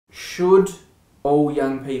Should all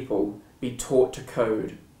young people be taught to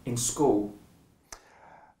code in school?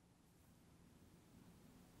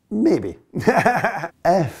 Maybe.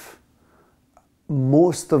 If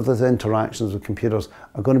most of the interactions with computers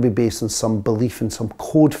are going to be based on some belief in some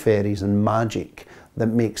code fairies and magic that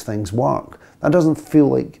makes things work, that doesn't feel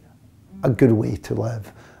like a good way to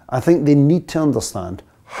live. I think they need to understand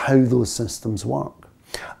how those systems work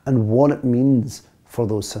and what it means for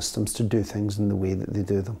those systems to do things in the way that they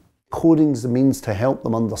do them. Coding is the means to help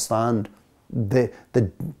them understand the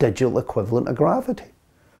digital equivalent of gravity.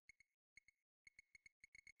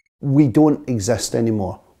 We don't exist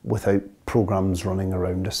anymore without programs running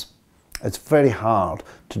around us. It's very hard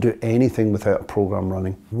to do anything without a program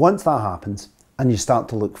running. Once that happens and you start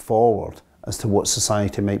to look forward as to what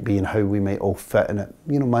society might be and how we might all fit in it.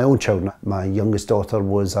 You know, my own children, my youngest daughter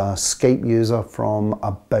was a Skype user from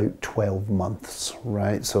about 12 months,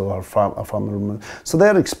 right? So our family, so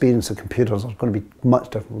their experience of computers are going to be much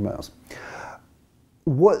different from ours.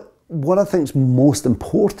 What I think is most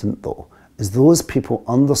important though, is those people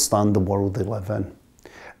understand the world they live in.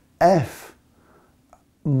 If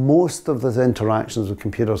most of the interactions with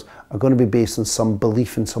computers are going to be based on some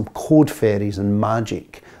belief in some code fairies and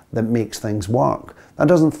magic that makes things work, that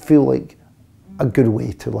doesn't feel like a good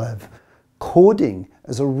way to live. Coding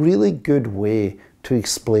is a really good way to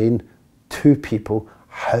explain to people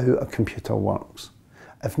how a computer works.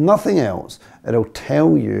 If nothing else, it'll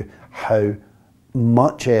tell you how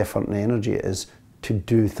much effort and energy it is to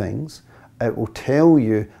do things. It will tell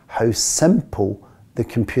you how simple the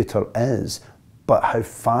computer is, but how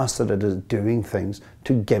fast it is doing things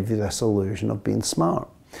to give you this illusion of being smart.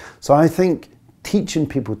 So I think teaching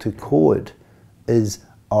people to code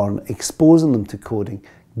or exposing them to coding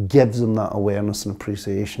gives them that awareness and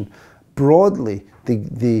appreciation. Broadly,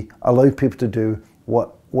 they allow people to do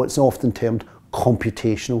what's often termed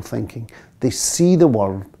computational thinking. They see the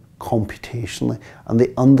world computationally and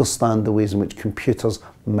they understand the ways in which computers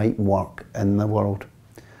might work in the world.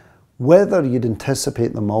 Whether you'd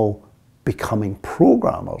anticipate them all becoming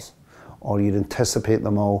programmers or you'd anticipate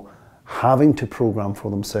them all having to program for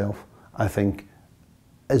themselves, I think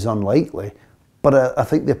is unlikely, but I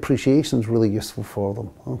think the appreciation is really useful for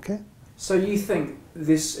them, okay? So you think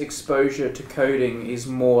this exposure to coding is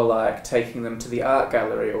more like taking them to the art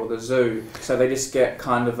gallery or the zoo, so they just get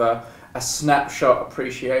kind of a snapshot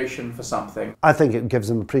appreciation for something? I think it gives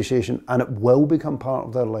them appreciation and it will become part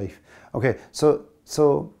of their life. Okay, so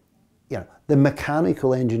you know, the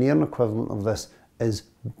mechanical engineering equivalent of this is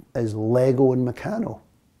Lego and Meccano.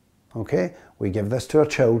 Okay, we give this to our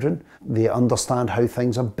children, they understand how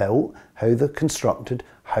things are built, how they're constructed,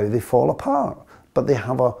 how they fall apart, but they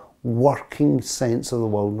have a working sense of the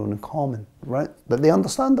world known in common, right? That they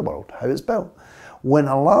understand the world, how it's built. When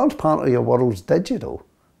a large part of your world's digital,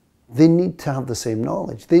 they need to have the same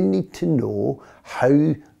knowledge. They need to know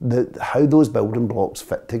how those building blocks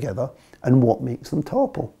fit together and what makes them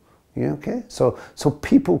topple. Yeah, okay, so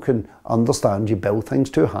people can understand you build things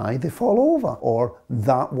too high, they fall over, or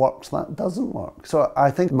that works, that doesn't work. So I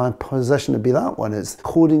think my position would be that one, is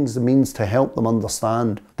coding's the means to help them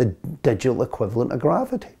understand the digital equivalent of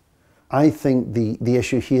gravity. I think the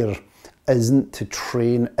issue here isn't to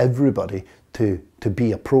train everybody to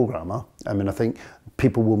be a programmer. I mean, I think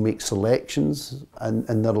people will make selections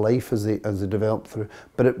in their life as they develop through,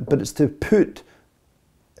 but it's to put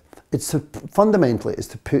fundamentally it's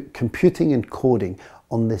to put computing and coding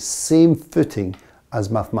on the same footing as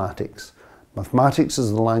mathematics. Mathematics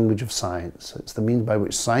is the language of science. It's the means by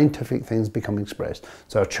which scientific things become expressed.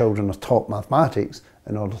 So our children are taught mathematics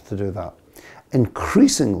in order to do that.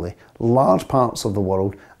 Increasingly, large parts of the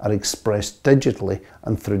world are expressed digitally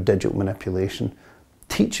and through digital manipulation.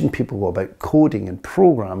 Teaching people about coding and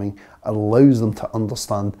programming allows them to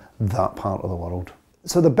understand that part of the world.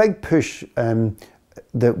 So the big push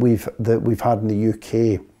that we've had in the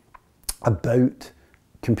UK about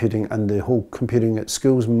computing and the whole computing at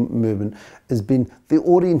schools movement has been the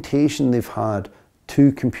orientation they've had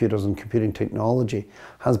to computers and computing technology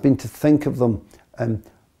has been to think of them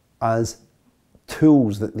as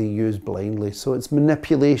tools that they use blindly. So it's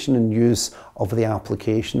manipulation and use of the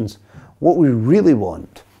applications. What we really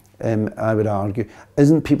want, I would argue,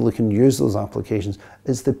 isn't people who can use those applications,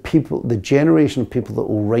 it's the generation of people that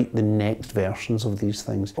will write the next versions of these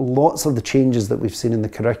things. Lots of the changes that we've seen in the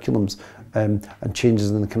curriculums and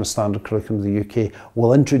changes in the kind of standard curriculum of the UK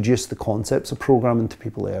will introduce the concepts of programming to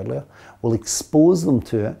people earlier, will expose them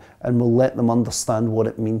to it, and will let them understand what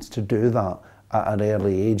it means to do that at an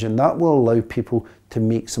early age, and that will allow people to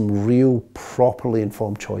make some real, properly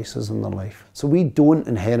informed choices in their life. So we don't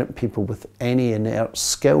inherit people with any innate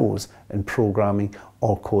skills in programming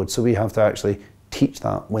or code, so we have to actually teach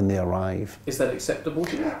that when they arrive. Is that acceptable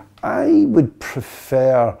to you? I would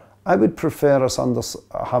prefer us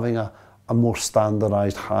having a more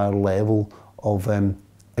standardised, higher level of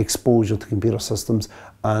exposure to computer systems,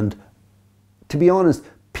 and to be honest,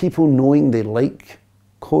 people knowing they like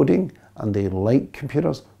coding and they like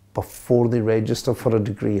computers before they register for a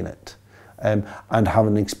degree in it, and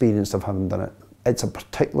having experience of having done it. It's a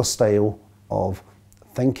particular style of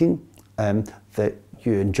thinking that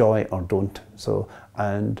you enjoy or don't. So,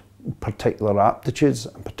 and particular aptitudes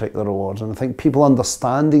and particular awards. And I think people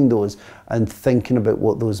understanding those and thinking about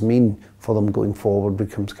what those mean for them going forward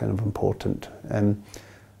becomes kind of important.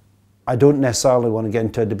 I don't necessarily want to get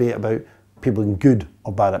into a debate about people being good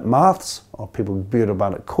or bad at maths or people being good or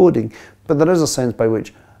bad at coding, but there is a sense by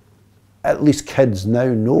which at least kids now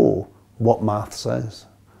know what maths is,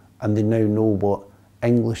 and they now know what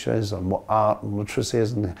English is and what art and literacy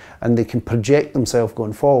is, and they can project themselves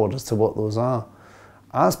going forward as to what those are.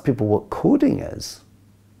 Ask people what coding is,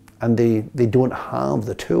 and they don't have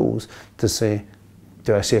the tools to say,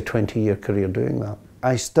 do I see a 20-year career doing that?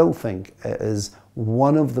 I still think it is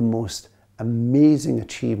one of the most amazing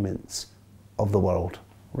achievements of the world,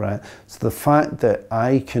 right? So the fact that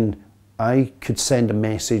I could send a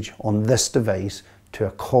message on this device to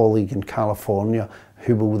a colleague in California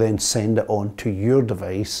who will then send it on to your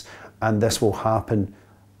device, and this will happen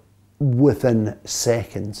within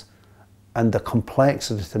seconds. And the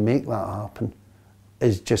complexity to make that happen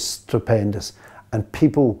is just stupendous. And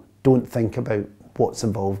people don't think about what's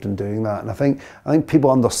involved in doing that. And I think people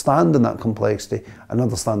understanding that complexity and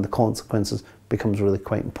understand the consequences becomes really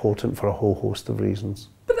quite important for a whole host of reasons.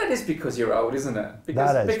 But that is because you're old, isn't it?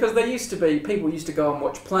 Because, that is. Because there used to be, people used to go and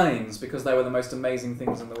watch planes because they were the most amazing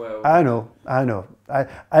things in the world. I know.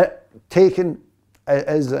 Taken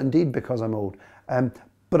is indeed because I'm old.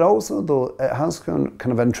 But also, though, it has kind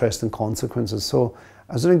of interesting consequences. So,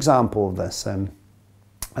 as an example of this, and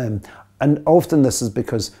often this is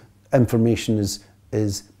because information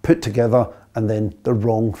is put together and then the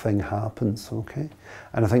wrong thing happens, okay?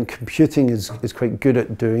 And I think computing is quite good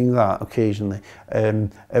at doing that occasionally.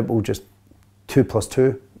 It will just 2 +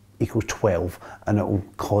 2 = 12, and it will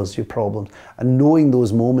cause you problems. And knowing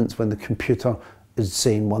those moments when the computer is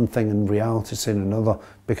saying one thing and reality is saying another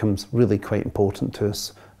becomes really quite important to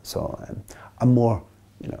us. So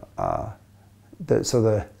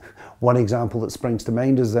the one example that springs to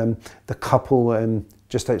mind is the couple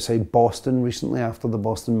just outside Boston recently after the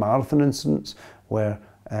Boston Marathon incidents, where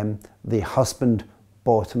the husband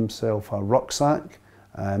bought himself a rucksack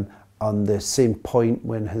on the same point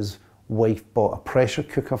when his wife bought a pressure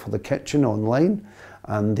cooker for the kitchen online,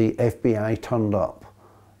 and the FBI turned up.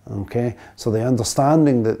 Okay, so the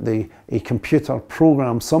understanding that a computer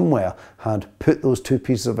program somewhere had put those two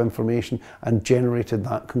pieces of information and generated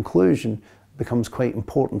that conclusion becomes quite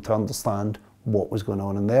important to understand what was going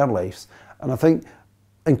on in their lives. And I think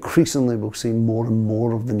increasingly we'll see more and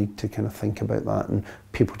more of the need to kind of think about that and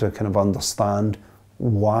people to kind of understand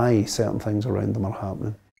why certain things around them are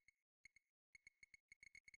happening.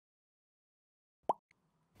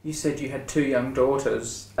 You said you had 2 young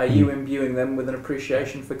daughters. Are you imbuing them with an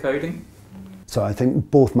appreciation for coding? So I think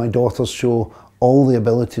both my daughters show all the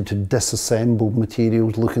ability to disassemble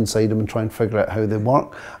materials, look inside them and try and figure out how they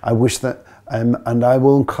work. I wish that, and I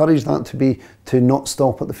will encourage that to not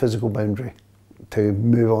stop at the physical boundary, to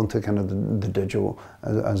move on to kind of the digital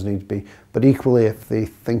as need be. But equally, if they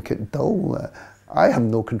think it dull, I have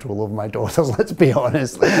no control over my daughters, let's be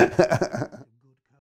honest.